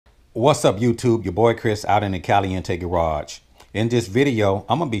What's up, YouTube? Your boy Chris out in the Caliente garage. In this video,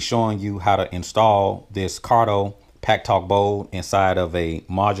 I'm going to be showing you how to install this Cardo PackTalk Bold inside of a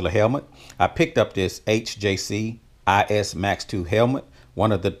modular helmet. I picked up this HJC IS MAX 2 helmet.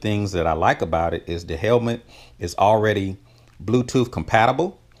 One of the things that I like about it is the helmet is already Bluetooth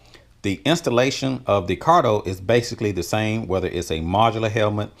compatible. The installation of the Cardo is basically the same, whether it's a modular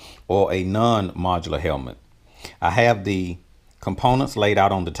helmet or a non-modular helmet. I have the components laid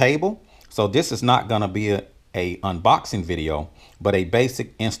out on the table. So this is not going to be a unboxing video, but a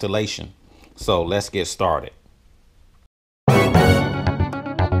basic installation. So let's get started.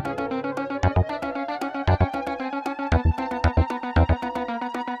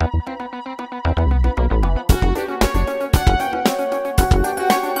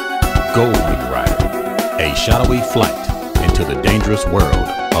 Gold Rider, a shadowy flight into the dangerous world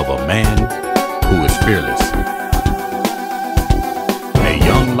of a man who is fearless. A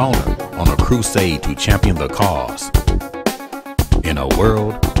young loner on a crusade to champion the cause in a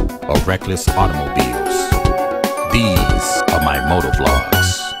world of reckless automobiles. These are my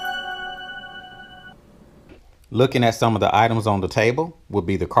motovlogs. Looking at some of the items on the table would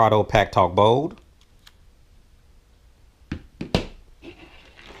be the Cardo PackTalk Bold.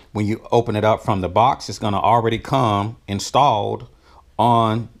 When you open it up from the box, it's going to already come installed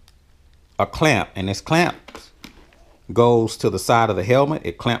on a clamp, and this clamp goes to the side of the helmet.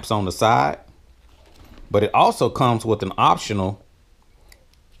 It clamps on the side, but it also comes with an optional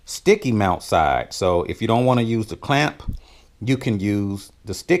sticky mount side. So if you don't want to use the clamp, you can use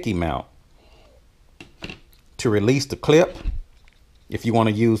the sticky mount to release the clip. If you want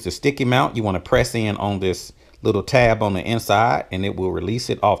to use the sticky mount, you want to press in on this little tab on the inside and it will release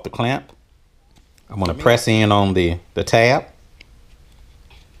it off the clamp. I'm going to press in on the tab,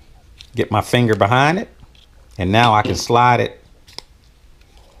 get my finger behind it, and now I can slide it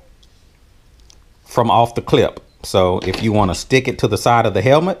from off the clip. So if you want to stick it to the side of the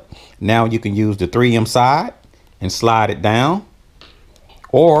helmet, now you can use the 3M side and slide it down,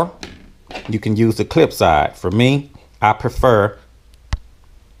 or you can use the clip side. For me, I prefer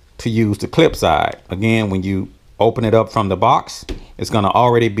to use the clip side. Again, when you open it up from the box, it's going to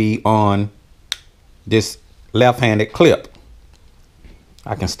already be on this left-handed clip.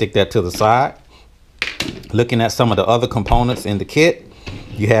 I can stick that to the side. Looking at some of the other components in the kit,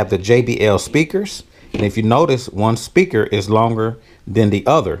 you have the JBL speakers, and if you notice, one speaker is longer than the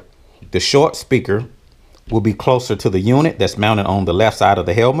other. The short speaker will be closer to the unit that's mounted on the left side of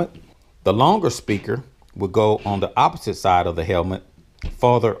the helmet. The longer speaker will go on the opposite side of the helmet,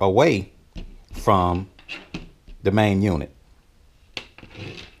 farther away from the main unit.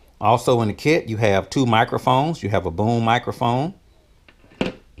 Also in the kit, you have two microphones. You have a boom microphone,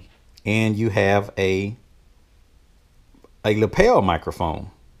 and you have a lapel microphone.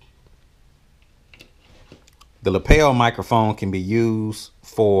 The lapel microphone can be used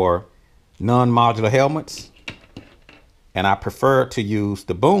for non-modular helmets, and I prefer to use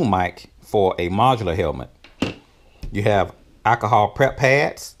the boom mic for a modular helmet. You have alcohol prep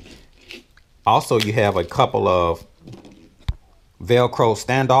pads. Also, you have a couple of Velcro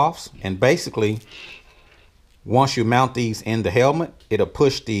standoffs, and basically once you mount these in the helmet, it'll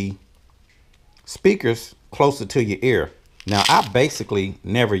push the speakers closer to your ear. Now, I basically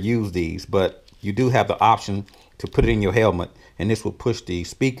never use these, but you do have the option to put it in your helmet, and this will push the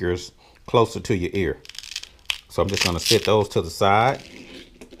speakers closer to your ear. So I'm just going to sit those to the side.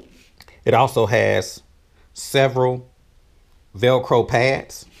 It also has several Velcro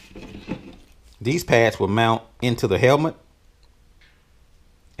pads. These pads will mount into the helmet,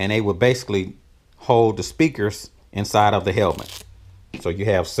 and they will basically hold the speakers inside of the helmet. So you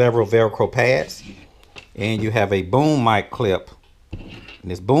have several Velcro pads, and you have a boom mic clip.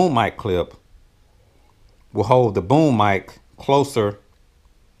 And this boom mic clip will hold the boom mic closer,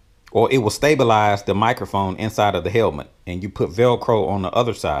 or it will stabilize the microphone inside of the helmet, and you put Velcro on the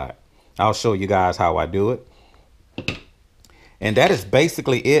other side. I'll show you guys how I do it. And that is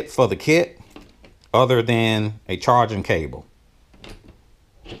basically it for the kit, other than a charging cable.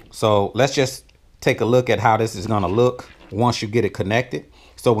 So let's just take a look at how this is going to look once you get it connected.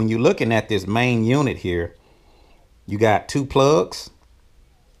 So when you're looking at this main unit here, you got two plugs.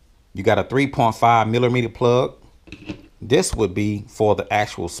 You got a 3.5 millimeter plug. This would be for the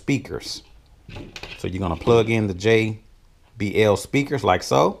actual speakers. So you're going to plug in the JBL speakers like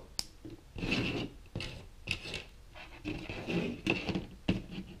so.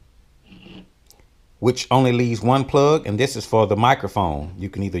 Which only leaves one plug, and this is for the microphone. You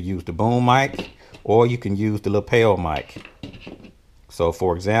can either use the boom mic or you can use the lapel mic. So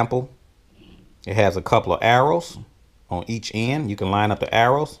for example, it has a couple of arrows on each end. You can line up the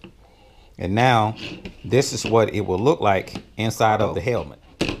arrows And now this is what it will look like inside of the helmet.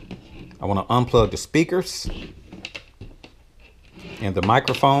 I want to unplug the speakers and the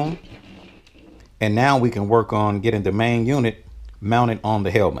microphone. And now we can work on getting the main unit mounted on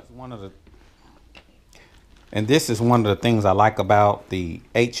the helmet. And this is one of the things I like about the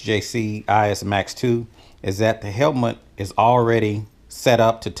HJC IS MAX 2 is that the helmet is already set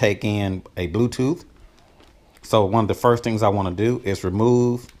up to take in a Bluetooth. So one of the first things I want to do is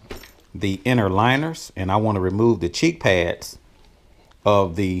remove the inner liners, and I want to remove the cheek pads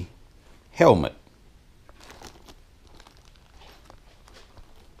of the helmet.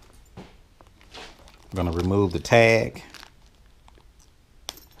 I'm going to remove the tag.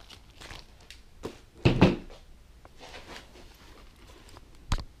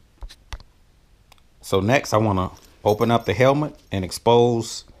 So next I want to open up the helmet and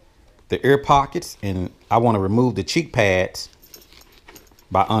expose the ear pockets, and I want to remove the cheek pads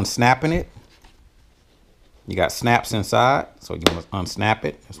by unsnapping it. You got snaps inside, so you want to unsnap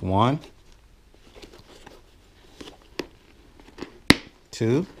it. That's 1,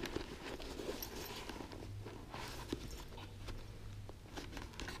 2,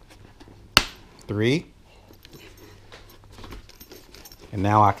 3, and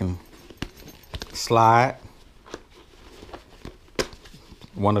now I can slide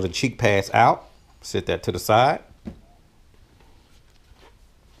one of the cheek pads out, set that to the side.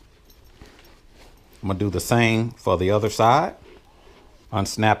 I'm gonna do the same for the other side.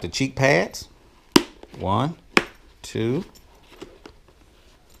 Unsnap the cheek pads. 1, 2,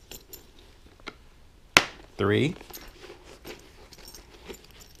 3.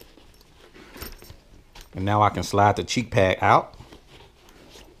 And now I can slide the cheek pad out.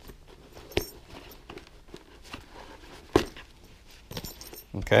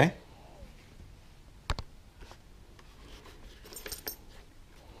 Okay.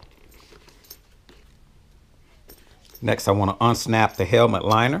 Next, I want to unsnap the helmet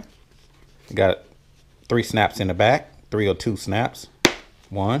liner. You got 3 snaps in the back, 3 or 2 snaps.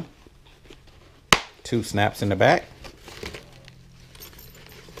 1, 2 snaps in the back.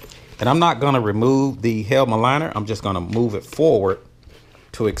 And I'm not going to remove the helmet liner. I'm just going to move it forward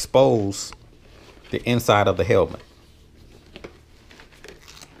to expose the inside of the helmet.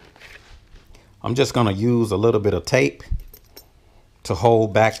 I'm just going to use a little bit of tape to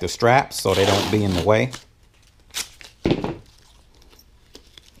hold back the straps so they don't be in the way.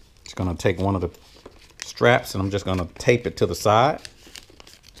 Just going to take one of the straps and I'm just going to tape it to the side.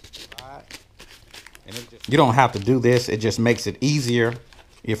 You don't have to do this. It just makes it easier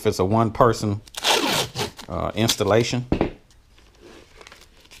if it's a one-person installation.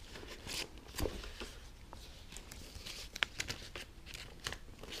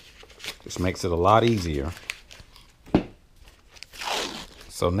 Just makes it a lot easier.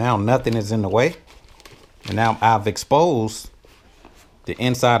 So now nothing is in the way. And now I've exposed the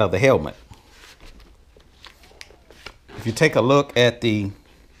inside of the helmet. If you take a look at the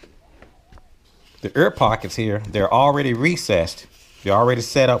ear pockets here, they're already recessed. They're already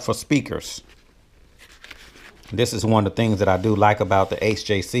set up for speakers. This is one of the things that I do like about the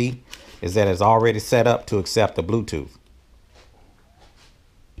HJC is that it's already set up to accept the Bluetooth.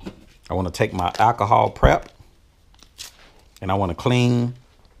 I want to take my alcohol prep and I want to clean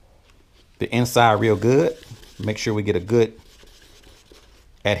the inside real good. Make sure we get a good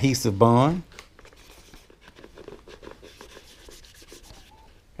adhesive bond.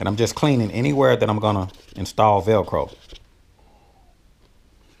 And I'm just cleaning anywhere that I'm going to install Velcro.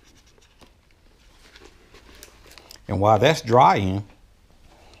 And while that's drying,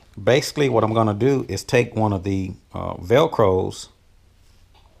 basically what I'm going to do is take one of the Velcros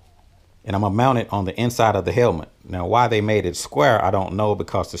and I'm going to mount it on the inside of the helmet. Now, why they made it square, I don't know,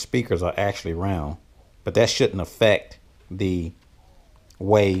 because the speakers are actually round. But that shouldn't affect the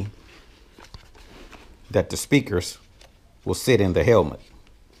way that the speakers will sit in the helmet.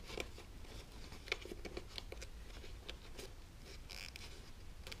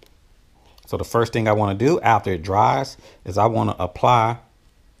 So the first thing I want to do after it dries is I want to apply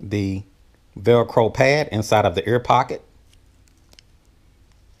the Velcro pad inside of the ear pocket.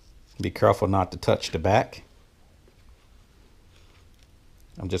 Be careful not to touch the back.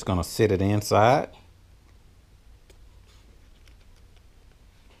 I'm just going to sit it inside.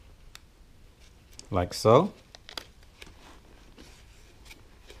 Like so.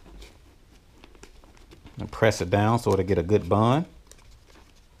 And press it down so it'll get a good bond.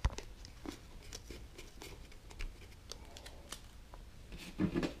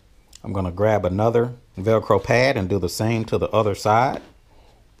 I'm going to grab another Velcro pad and do the same to the other side.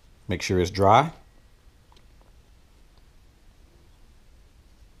 Make sure it's dry.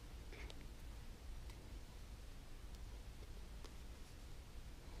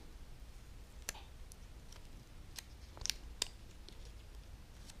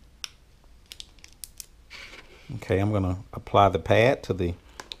 Okay, I'm going to apply the pad to the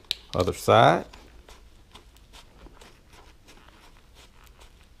other side.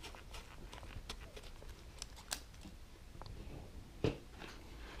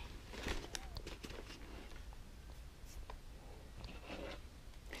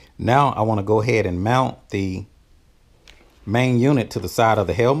 Now I want to go ahead and mount the main unit to the side of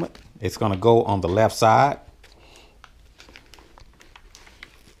the helmet. It's going to go on the left side.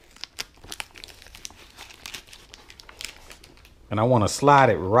 And I want to slide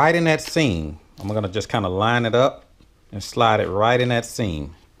it right in that seam. I'm going to just kind of line it up and slide it right in that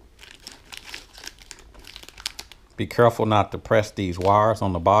seam. Be careful not to press these wires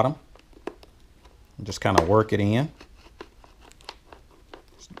on the bottom. Just kind of work it in.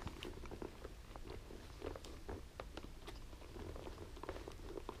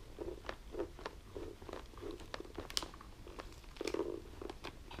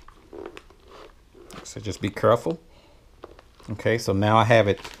 So just be careful. Okay, so now I have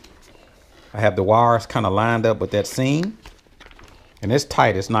the wires kind of lined up with that seam, and it's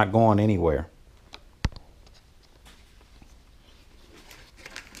tight, it's not going anywhere.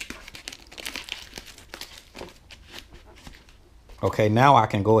 Okay, now I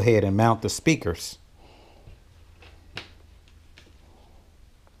can go ahead and mount the speakers.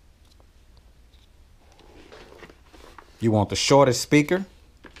 You want the shortest speaker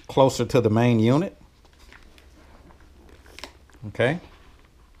closer to the main unit. Okay, I'm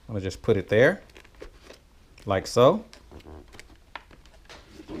gonna just put it there, like so.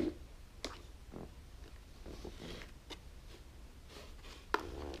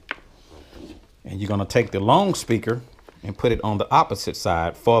 And you're gonna take the long speaker and put it on the opposite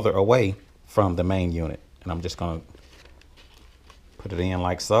side, farther away from the main unit. And I'm just gonna put it in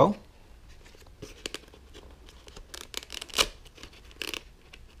like so.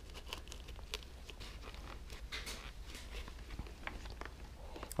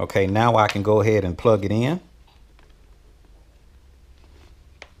 Okay, now I can go ahead and plug it in.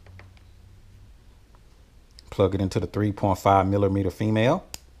 Plug it into the 3.5 millimeter female.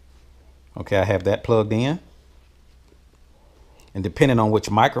 Okay, I have that plugged in. And depending on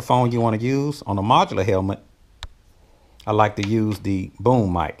which microphone you want to use on a modular helmet, I like to use the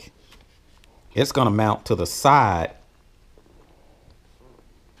boom mic. It's going to mount to the side .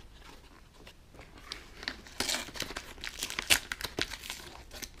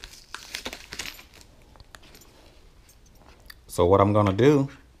 So what I'm going to do,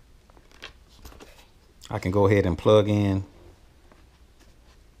 I can go ahead and plug in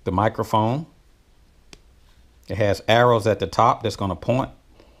the microphone. It has arrows at the top that's going to point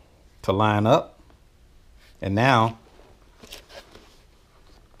to line up. And now,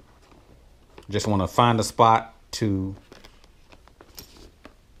 just want to find a spot to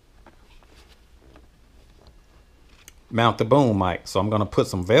mount the boom mic. So I'm going to put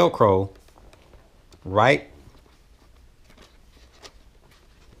some Velcro right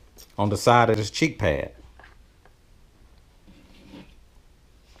on the side of this cheek pad.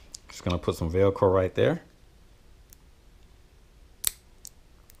 Just going to put some Velcro right there.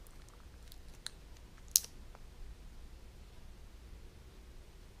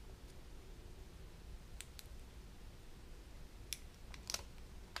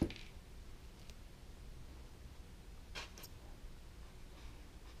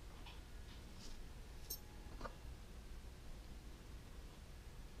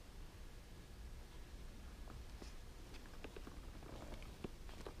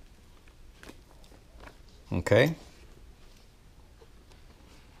 Okay.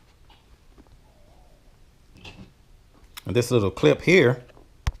 And this little clip here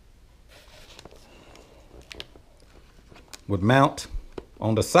would mount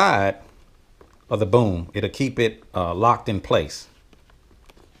on the side of the boom. It'll keep it locked in place.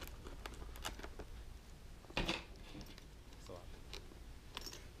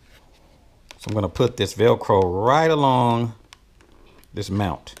 So I'm going to put this Velcro right along this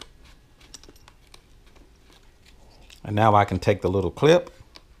mount. And now I can take the little clip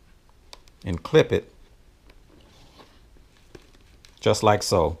and clip it just like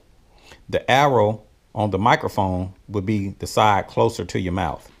so. The arrow on the microphone would be the side closer to your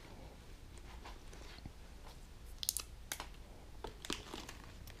mouth.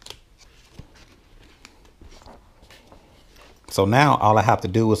 So now all I have to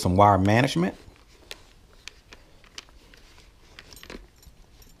do is some wire management.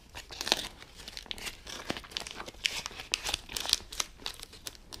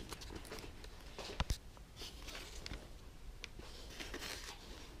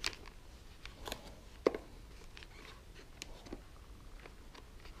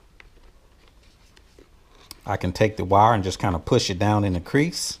 I can take the wire and just kind of push it down in the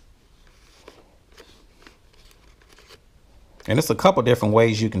crease. And it's a couple different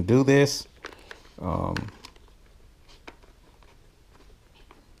ways you can do this. I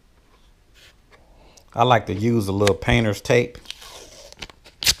like to use a little painter's tape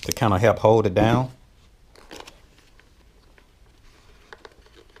to kind of help hold it down.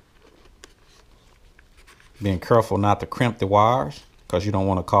 Being careful not to crimp the wires because you don't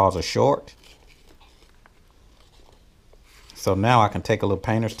want to cause a short. So now I can take a little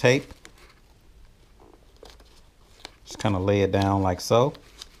painter's tape. Just kind of lay it down like so.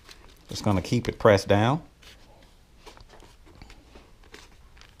 Just going to keep it pressed down.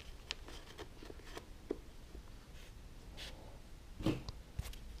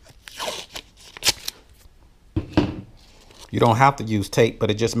 You don't have to use tape,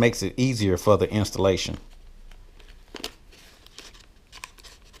 but it just makes it easier for the installation.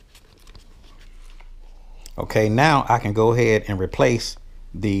 Okay, now I can go ahead and replace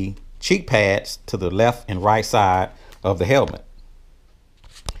the cheek pads to the left and right side of the helmet.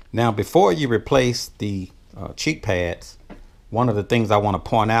 Now, before you replace the cheek pads, one of the things I want to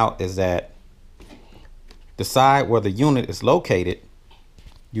point out is that the side where the unit is located,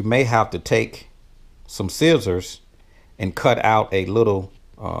 you may have to take some scissors and cut out a little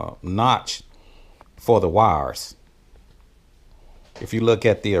notch for the wires. If you look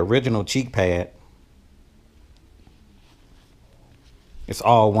at the original cheek pad, it's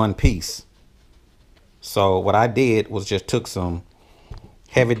all one piece. So what I did was just took some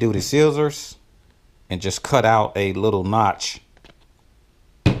heavy duty scissors and just cut out a little notch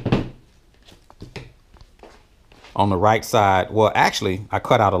on the right side. Well, actually, I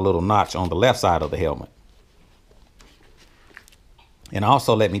cut out a little notch on the left side of the helmet. And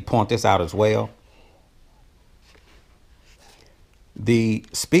also, let me point this out as well. The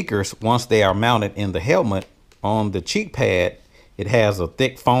speakers, once they are mounted in the helmet, on the cheek pad, it has a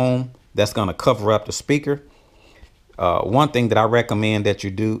thick foam that's going to cover up the speaker. One thing that I recommend that you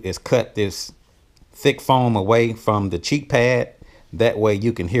do is cut this thick foam away from the cheek pad. That way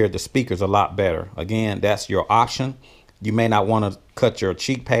you can hear the speakers a lot better. Again, that's your option. You may not want to cut your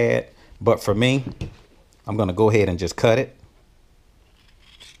cheek pad, but for me, I'm going to go ahead and just cut it.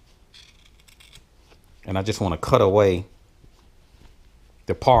 And I just want to cut away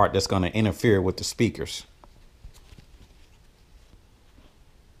the part that's going to interfere with the speakers.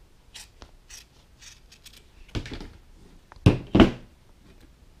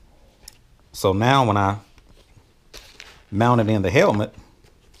 So now when I mount it in the helmet,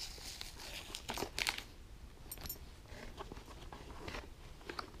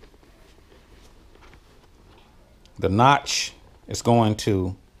 the notch is going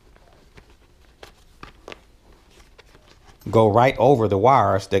to go right over the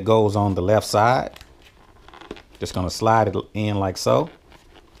wires that goes on the left side. Just going to slide it in like so.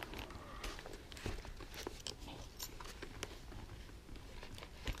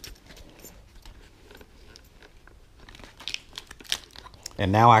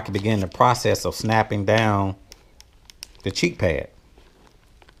 And now I can begin the process of snapping down the cheek pad.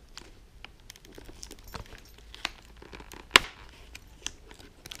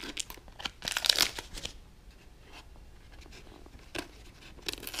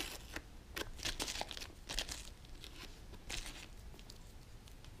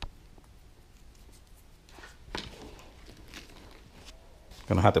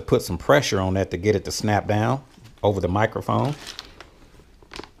 Gonna have to put some pressure on that to get it to snap down over the microphone.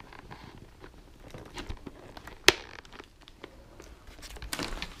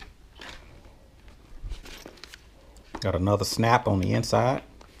 Got another snap on the inside.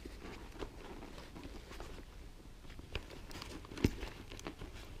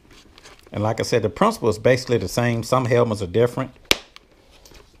 And like I said, the principle is basically the same. Some helmets are different,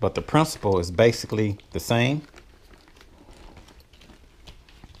 but the principle is basically the same.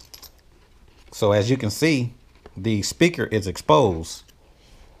 So as you can see, the speaker is exposed.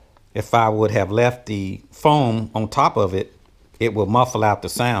 If I would have left the foam on top of it, it would muffle out the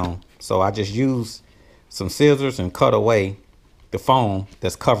sound. So I just use some scissors and cut away the foam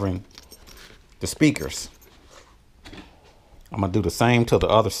that's covering the speakers. I'm gonna do the same to the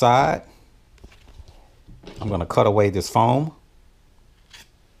other side. I'm gonna cut away this foam.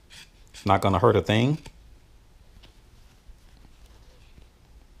 It's not gonna hurt a thing.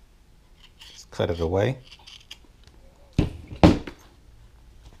 Just cut it away.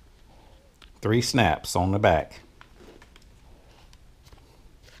 3 snaps on the back.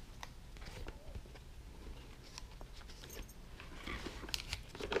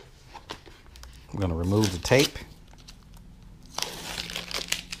 I'm going to remove the tape.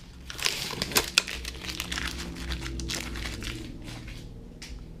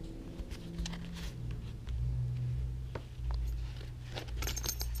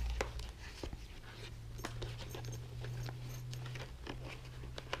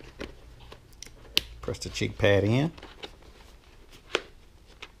 Press the cheek pad in.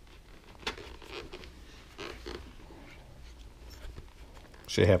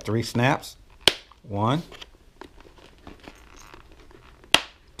 Should have 3 snaps. 1,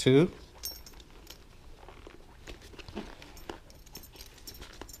 2,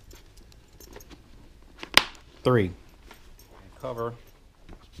 3. Cover.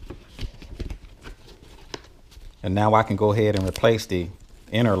 And now I can go ahead and replace the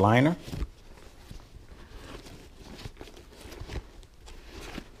inner liner.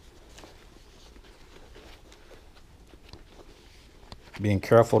 Being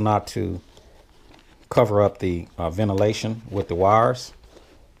careful not to cover up the ventilation with the wires.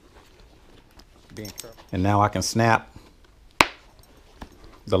 And now I can snap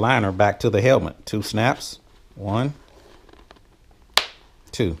the liner back to the helmet. 2 snaps. 1,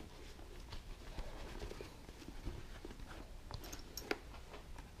 2.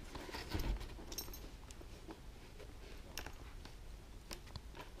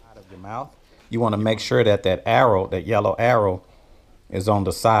 Out of your mouth. You want to make sure that that arrow, that yellow arrow, is on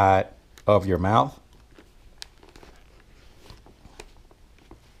the side of your mouth.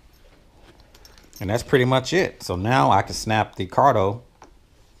 And that's pretty much it. So now I can snap the Cardo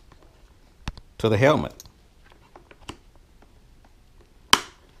to the helmet.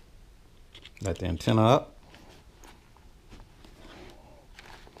 Let the antenna up.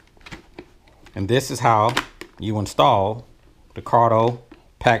 And this is how you install the Cardo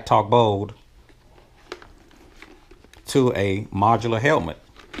PackTalk Bold to a modular helmet.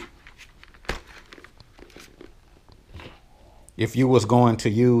 If you was going to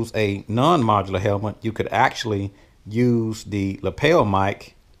use a non-modular helmet, you could actually use the lapel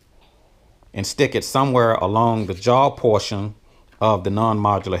mic and stick it somewhere along the jaw portion of the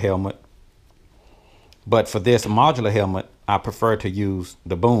non-modular helmet. But for this modular helmet, I prefer to use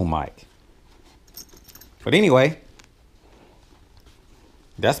the boom mic. But anyway,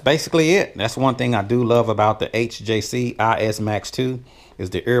 that's basically it. That's one thing I do love about the HJC IS MAX 2 is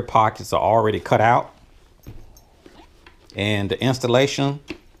the ear pockets are already cut out. And the installation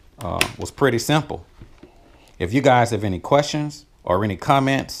was pretty simple. If you guys have any questions or any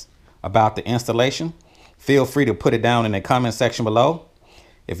comments about the installation, feel free to put it down in the comment section below.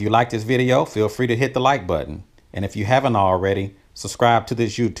 If you like this video, feel free to hit the like button. And if you haven't already, subscribe to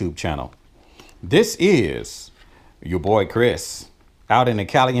this YouTube channel. This is your boy Chris out in the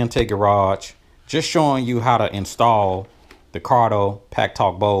Caliente garage, just showing you how to install the Cardo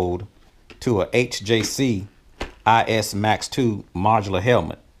PackTalk Bold to a HJC IS MAX 2 modular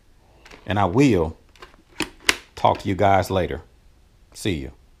helmet. And I will talk to you guys later. See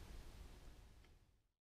you.